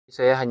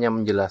Saya hanya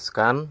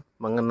menjelaskan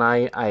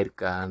mengenai air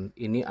gun.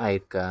 Ini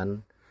air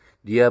gun,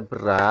 dia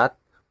berat,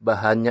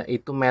 bahannya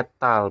itu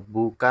metal,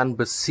 bukan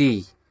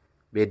besi.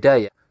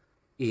 Beda ya.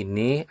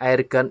 Ini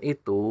air gun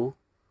itu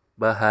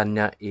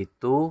bahannya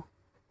itu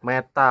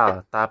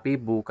metal, tapi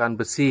bukan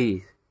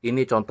besi.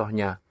 Ini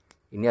contohnya.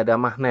 Ini ada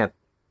magnet.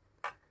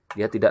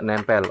 Dia tidak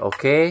nempel.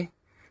 Oke.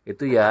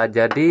 Itu ya.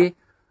 Jadi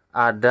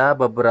ada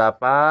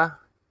beberapa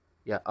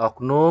ya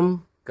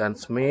oknum,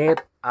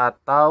 gunsmith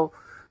atau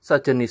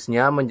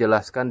sejenisnya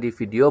menjelaskan di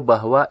video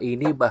bahwa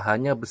ini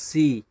bahannya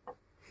besi.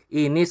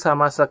 Ini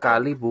sama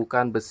sekali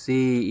bukan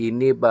besi.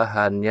 Ini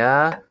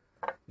bahannya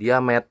dia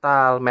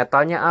metal.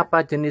 Metalnya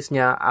apa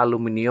jenisnya?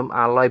 Aluminium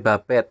alloy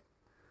babet.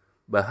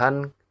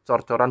 Bahan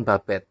cor-coran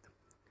babet.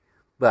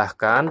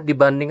 Bahkan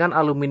dibandingkan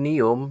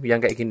aluminium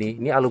yang kayak gini,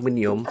 ini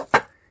aluminium,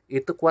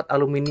 itu kuat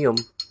aluminium.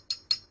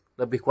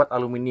 Lebih kuat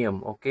aluminium.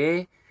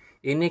 Oke.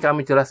 Ini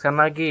kami jelaskan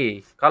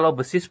lagi. Kalau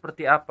besi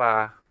seperti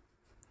apa?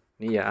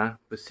 Ini ya,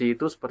 besi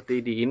itu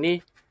seperti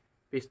ini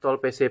pistol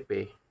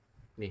PCP.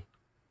 Nih.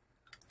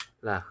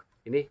 Nah,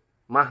 ini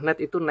magnet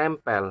itu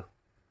nempel.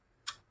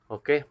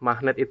 Oke,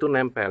 magnet itu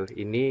nempel.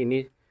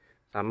 Ini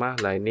sama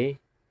lah ini.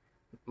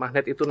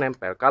 Magnet itu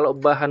nempel. Kalau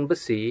bahan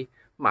besi,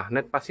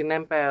 magnet pasti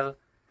nempel.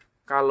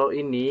 Kalau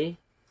ini,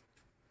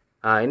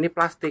 nah ini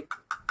plastik.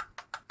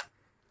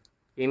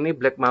 Ini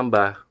black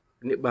mamba.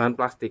 Ini bahan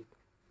plastik.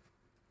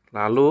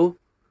 Lalu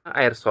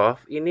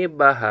airsoft, ini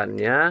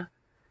bahannya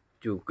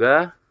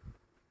juga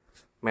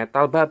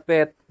metal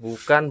babet,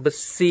 bukan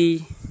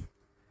besi.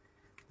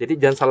 Jadi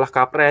jangan salah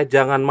kaprah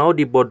ya, jangan mau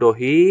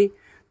dibodohi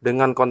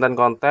dengan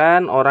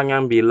konten-konten orang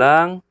yang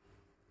bilang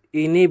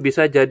ini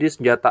bisa jadi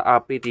senjata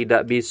api.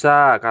 Tidak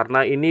bisa,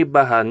 karena ini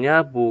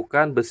bahannya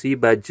bukan besi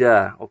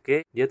baja.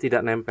 Oke, dia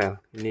tidak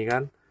nempel. Ini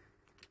kan,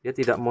 dia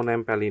tidak mau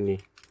nempel ini.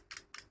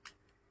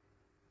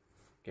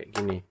 Kayak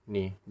gini,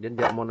 nih, dia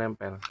tidak mau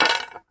nempel.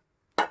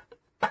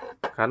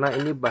 Karena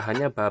ini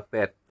bahannya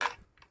babet.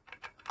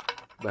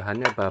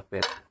 Bahannya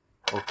babet.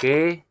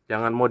 Oke,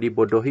 jangan mau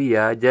dibodohi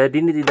ya.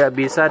 Jadi ini tidak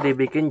bisa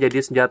dibikin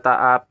jadi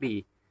senjata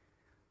api.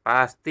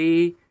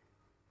 Pasti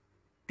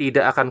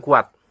tidak akan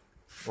kuat.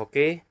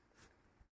 Oke.